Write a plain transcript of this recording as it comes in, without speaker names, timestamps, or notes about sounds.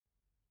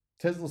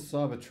Tesla's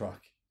Cybertruck.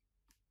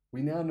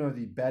 We now know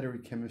the battery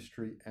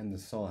chemistry and the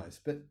size,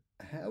 but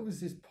how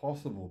is this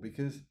possible?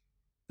 Because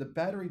the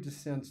battery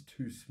just sounds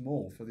too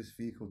small for this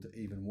vehicle to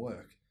even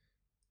work.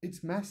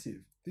 It's massive.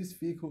 This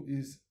vehicle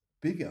is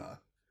bigger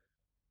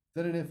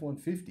than an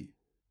F-150.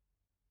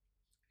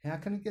 How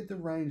can it get the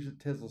range that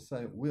Tesla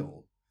say it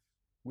will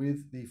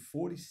with the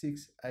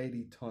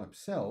 4680 type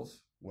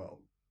cells,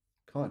 well,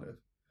 kind of,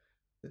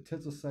 that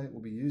Tesla say it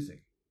will be using?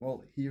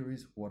 Well, here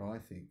is what I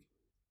think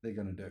they're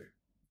going to do.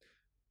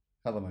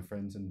 Hello, my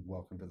friends, and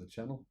welcome to the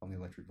channel. I'm the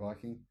Electric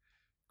Viking.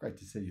 Great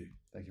to see you.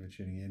 Thank you for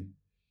tuning in.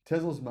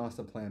 Tesla's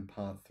Master Plan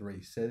Part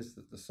 3 says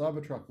that the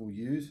Cybertruck will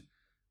use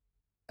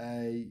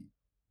a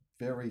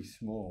very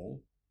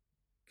small,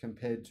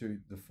 compared to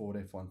the Ford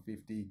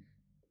F-150,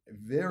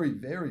 very,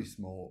 very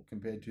small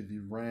compared to the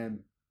Ram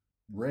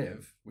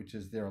Rev, which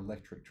is their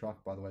electric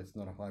truck. By the way, it's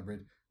not a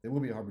hybrid. There will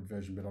be a hybrid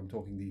version, but I'm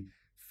talking the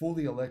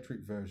fully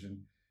electric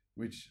version,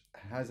 which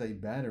has a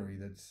battery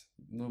that's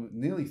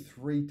nearly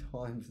 3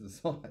 times the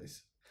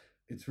size.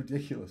 It's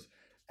ridiculous.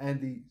 And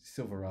the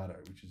Silverado,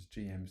 which is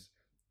GM's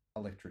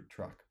electric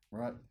truck,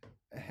 right?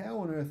 How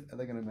on earth are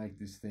they going to make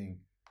this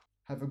thing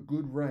have a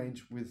good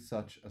range with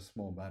such a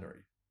small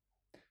battery?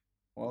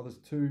 Well, there's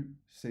 2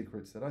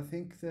 secrets that I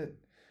think that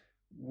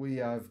we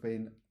have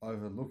been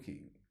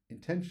overlooking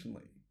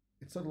intentionally.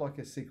 It's sort of like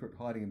a secret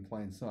hiding in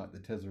plain sight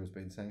that Tesla has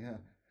been saying,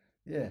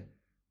 yeah,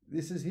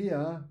 this is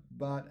here,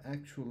 but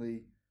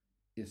actually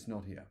it's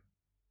not here.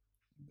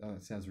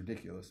 It sounds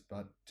ridiculous,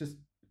 but just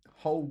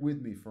hold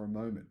with me for a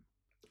moment.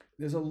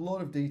 There's a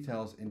lot of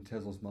details in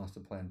Tesla's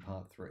Master Plan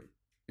Part 3.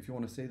 If you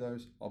want to see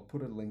those, I'll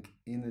put a link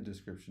in the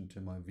description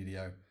to my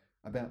video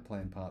about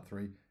Plan Part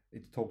 3.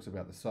 It talks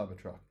about the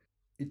Cybertruck.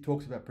 It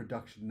talks about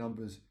production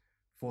numbers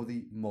for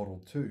the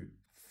Model 2,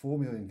 4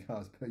 million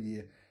cars per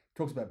year. It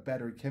talks about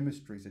battery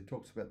chemistries. It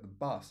talks about the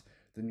bus,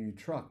 the new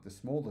truck, the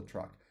smaller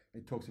truck.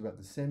 It talks about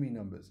the semi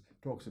numbers. It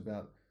talks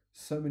about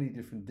so many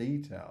different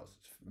details.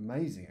 It's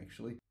amazing,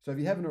 actually. So if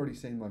you haven't already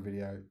seen my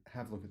video,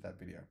 have a look at that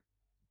video.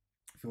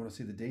 If you want to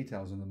see the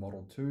details on the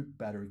Model 2,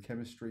 battery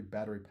chemistry,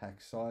 battery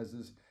pack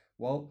sizes,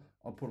 well,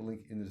 I'll put a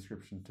link in the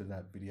description to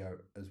that video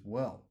as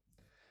well.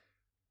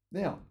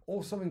 Now,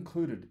 also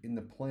included in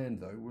the plan,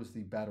 though, was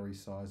the battery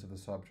size of the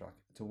Cybertruck.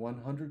 It's a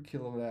 100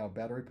 kilowatt hour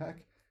battery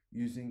pack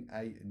using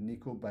a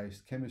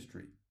nickel-based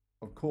chemistry.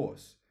 Of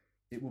course,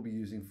 it will be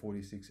using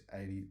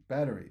 4680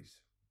 batteries.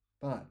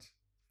 But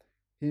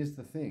here's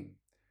the thing.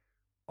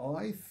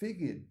 I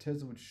figured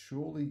Tesla would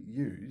surely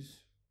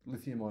use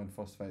lithium iron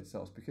phosphate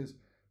cells because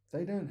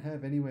they don't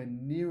have anywhere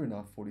near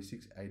enough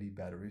 4680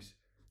 batteries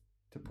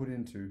to put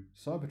into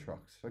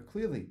Cybertrucks. So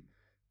clearly,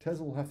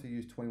 Tesla will have to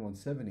use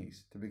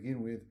 2170s to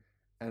begin with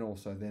and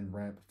also then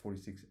ramp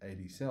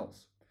 4680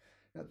 cells.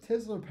 Now,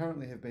 Tesla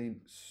apparently have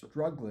been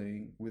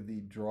struggling with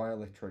the dry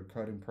electrode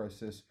coating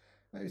process,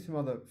 maybe some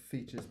other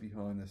features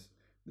behind this,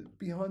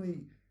 behind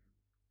the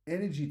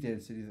energy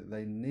density that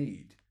they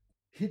need,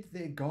 hit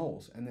their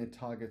goals and their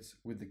targets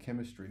with the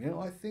chemistry. Now,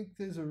 I think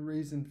there's a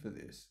reason for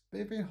this.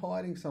 They've been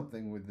hiding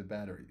something with the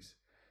batteries.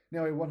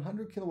 Now, a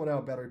 100 kilowatt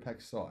hour battery pack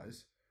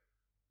size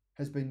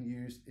has been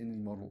used in the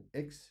Model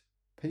X,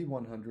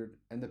 P100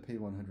 and the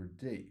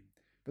P100D.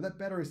 But that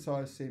battery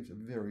size seems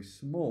very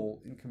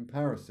small in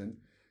comparison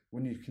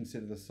when you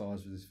consider the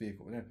size of this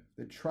vehicle. Now,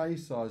 the tray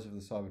size of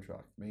the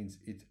Cybertruck means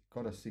it's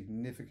got a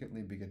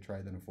significantly bigger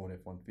tray than a Ford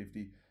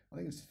F-150. I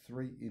think it's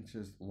 3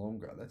 inches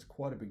longer. That's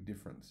quite a big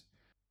difference.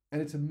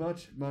 And it's a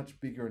much, much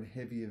bigger and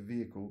heavier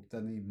vehicle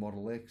than the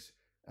Model X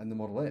and the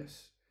Model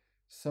S.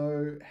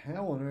 So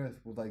how on earth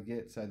will they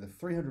get, say, the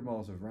 300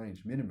 miles of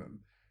range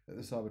minimum that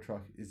the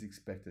Cybertruck is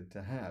expected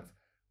to have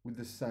with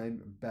the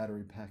same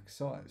battery pack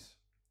size?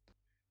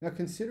 Now,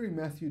 considering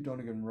Matthew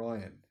Donegan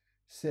Ryan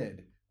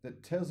said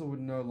that Tesla would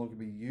no longer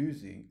be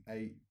using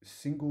a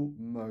single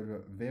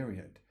motor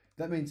variant,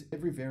 that means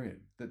every variant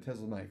that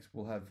Tesla makes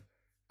will have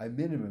a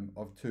minimum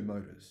of 2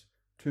 motors.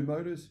 2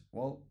 motors,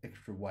 well,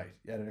 extra weight.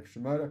 You add an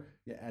extra motor,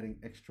 you're adding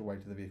extra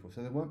weight to the vehicle.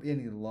 So there won't be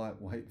any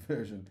lightweight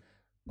version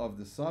of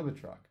the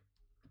Cybertruck.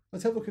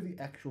 Let's have a look at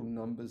the actual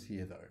numbers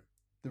here, though.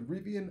 The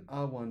Rivian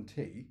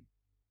R1T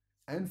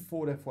and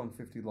Ford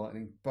F-150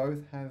 Lightning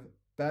both have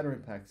battery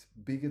packs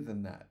bigger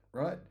than that,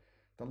 right?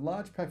 The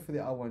large pack for the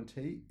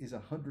R1T is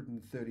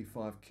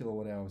 135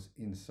 kilowatt hours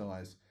in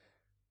size.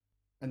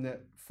 And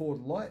the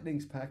Ford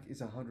Lightning's pack is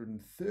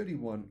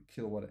 131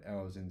 kilowatt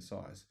hours in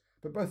size.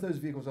 But both those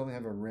vehicles only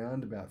have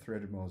around about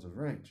 300 miles of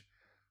range.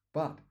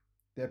 But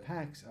their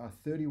packs are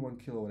 31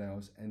 kilowatt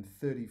hours and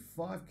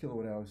 35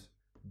 kilowatt hours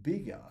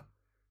bigger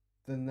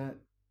than that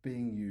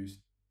being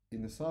used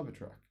in the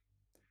Cybertruck.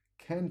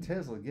 Can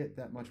Tesla get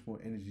that much more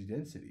energy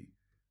density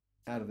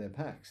out of their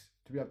packs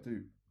to be able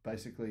to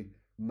basically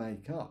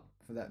make up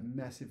for that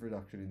massive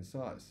reduction in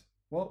size?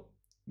 Well,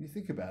 when you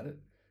think about it,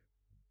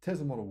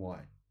 Tesla Model Y,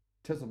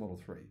 Tesla Model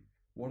 3,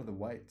 what are the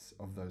weights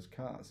of those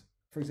cars?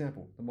 For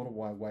example, the Model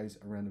Y weighs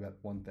around about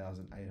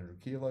 1,800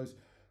 kilos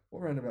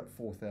or around about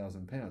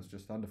 4,000 pounds,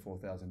 just under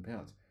 4,000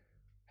 pounds.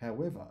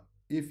 However,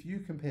 if you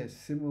compare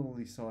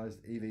similarly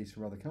sized EVs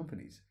from other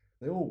companies,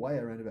 they all weigh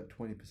around about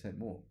 20%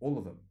 more. All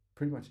of them,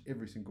 pretty much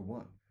every single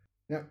one.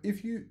 Now,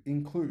 if you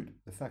include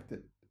the fact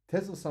that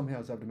Tesla somehow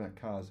is able to make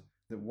cars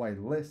that weigh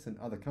less than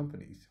other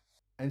companies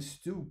and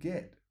still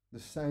get the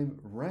same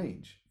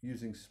range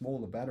using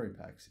smaller battery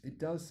packs, it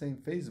does seem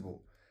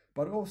feasible.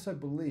 But I also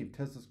believe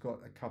Tesla's got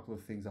a couple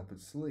of things up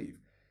its sleeve.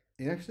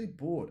 It actually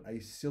bought a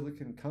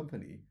silicon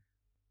company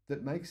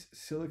that makes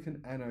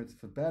silicon anodes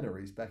for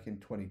batteries back in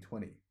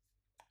 2020.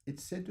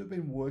 It's said to have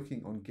been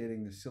working on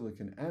getting the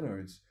silicon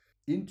anodes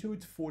into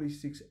its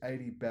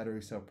 4680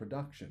 battery cell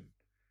production.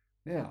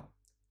 Now,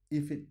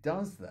 if it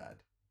does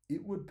that,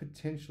 it would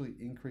potentially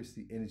increase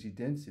the energy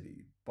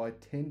density by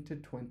 10 to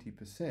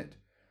 20%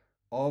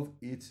 of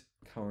its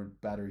current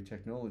battery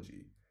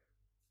technology.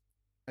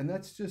 And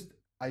that's just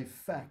a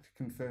fact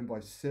confirmed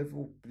by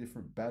several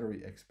different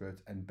battery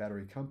experts and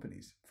battery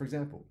companies. For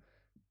example,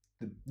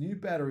 the new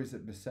batteries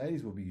that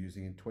Mercedes will be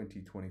using in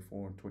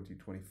 2024 and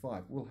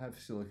 2025 will have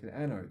silicon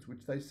anodes,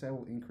 which they say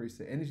will increase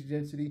the energy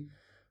density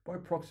by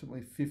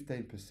approximately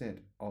 15%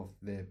 of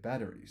their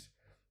batteries.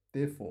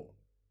 Therefore,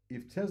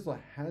 if Tesla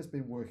has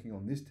been working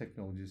on this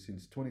technology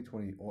since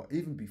 2020 or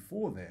even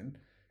before then,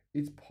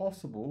 it's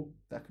possible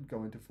that could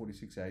go into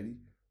 4680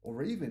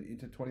 or even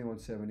into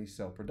 2170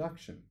 cell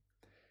production.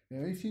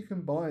 Now, if you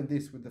combine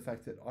this with the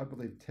fact that I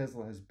believe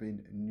Tesla has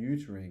been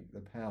neutering the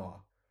power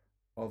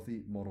of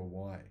the Model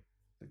Y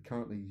that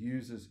currently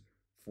uses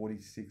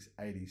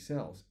 4680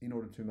 cells in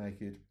order to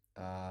make it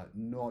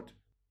not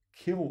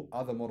kill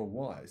other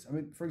Model Ys. I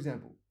mean, for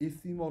example,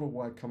 if the Model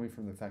Y coming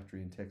from the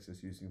factory in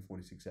Texas using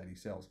 4680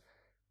 cells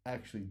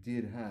actually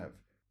did have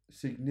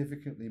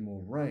significantly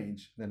more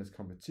range than its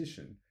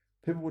competition,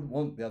 people wouldn't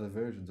want the other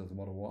versions of the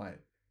Model Y.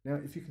 Now,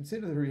 if you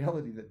consider the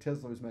reality that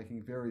Tesla is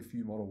making very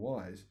few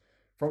Model Ys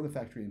from the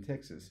factory in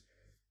Texas,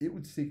 it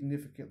would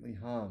significantly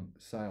harm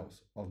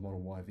sales of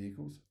Model Y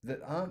vehicles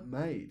that aren't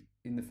made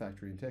in the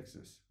factory in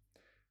Texas.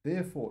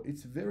 Therefore,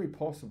 it's very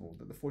possible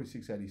that the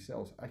 4680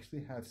 cells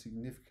actually have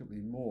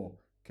significantly more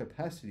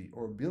capacity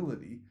or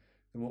ability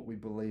than what we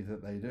believe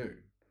that they do.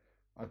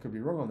 I could be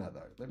wrong on that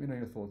though. Let me know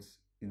your thoughts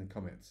in the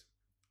comments.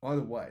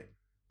 Either way,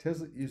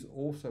 Tesla is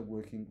also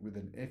working with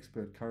an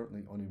expert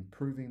currently on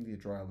improving the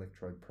dry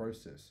electrode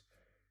process,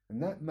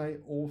 and that may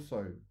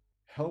also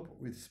help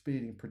with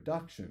speeding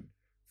production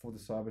for the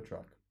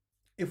Cybertruck.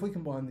 If we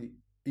combine the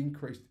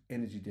increased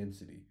energy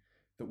density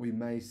that we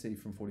may see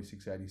from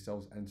 4680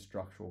 cells and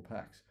structural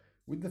packs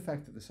with the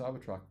fact that the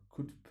Cybertruck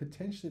could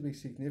potentially be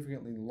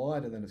significantly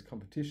lighter than its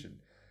competition,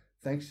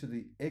 thanks to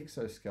the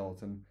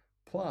exoskeleton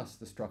plus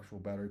the structural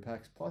battery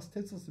packs, plus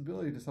Tesla's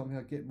ability to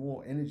somehow get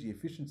more energy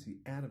efficiency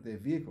out of their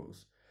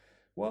vehicles,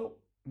 well,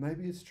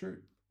 maybe it's true.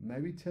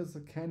 Maybe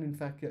Tesla can in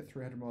fact get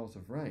 300 miles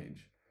of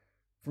range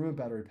from a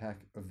battery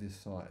pack of this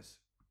size.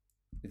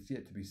 It's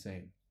yet to be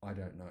seen. I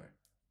don't know.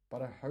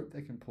 But I hope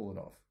they can pull it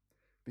off.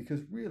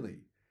 Because really,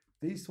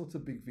 these sorts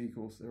of big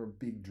vehicles, they're a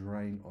big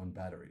drain on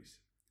batteries.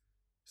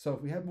 So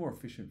if we have more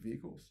efficient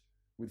vehicles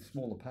with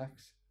smaller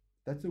packs,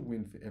 that's a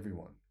win for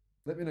everyone.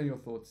 Let me know your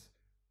thoughts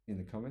in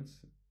the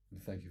comments.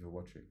 And thank you for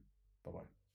watching. Bye-bye.